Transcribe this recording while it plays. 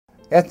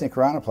Ethnic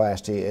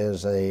rhinoplasty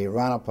is a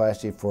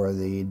rhinoplasty for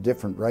the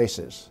different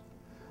races.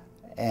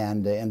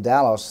 And in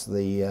Dallas,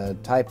 the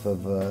type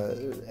of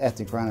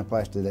ethnic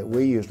rhinoplasty that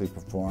we usually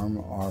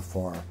perform are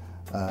for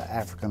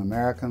African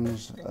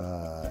Americans,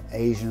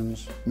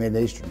 Asians,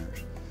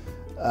 Mid-Easterners.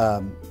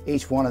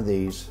 Each one of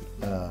these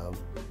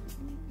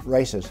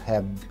races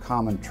have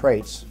common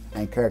traits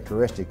and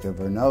characteristics of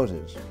their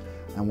noses.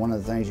 And one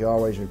of the things you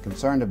always are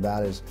concerned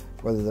about is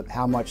whether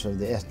how much of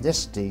the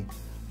ethnicity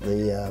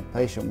the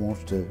patient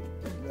wants to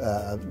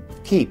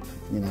keep.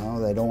 You know,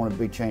 they don't want to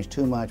be changed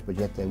too much, but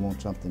yet they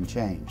want something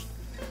changed.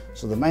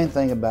 So the main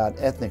thing about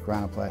ethnic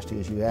rhinoplasty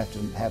is you have to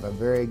have a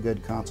very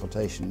good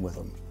consultation with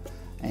them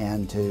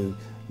and to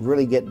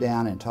really get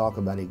down and talk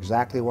about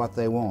exactly what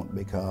they want,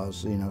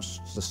 because you know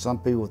some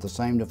people with the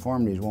same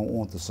deformities won't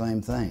want the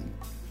same thing.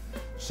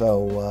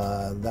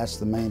 So that's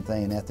the main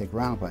thing in ethnic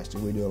rhinoplasty.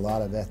 We do a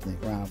lot of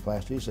ethnic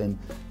rhinoplasties, and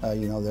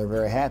you know, they're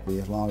very happy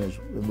as long as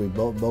we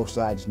both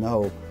sides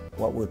know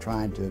what we're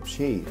trying to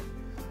achieve.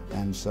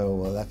 And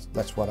so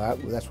that's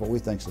what we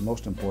think is the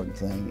most important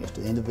thing, is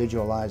to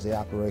individualize the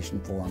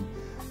operation for them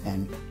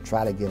and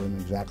try to give them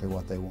exactly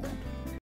what they want.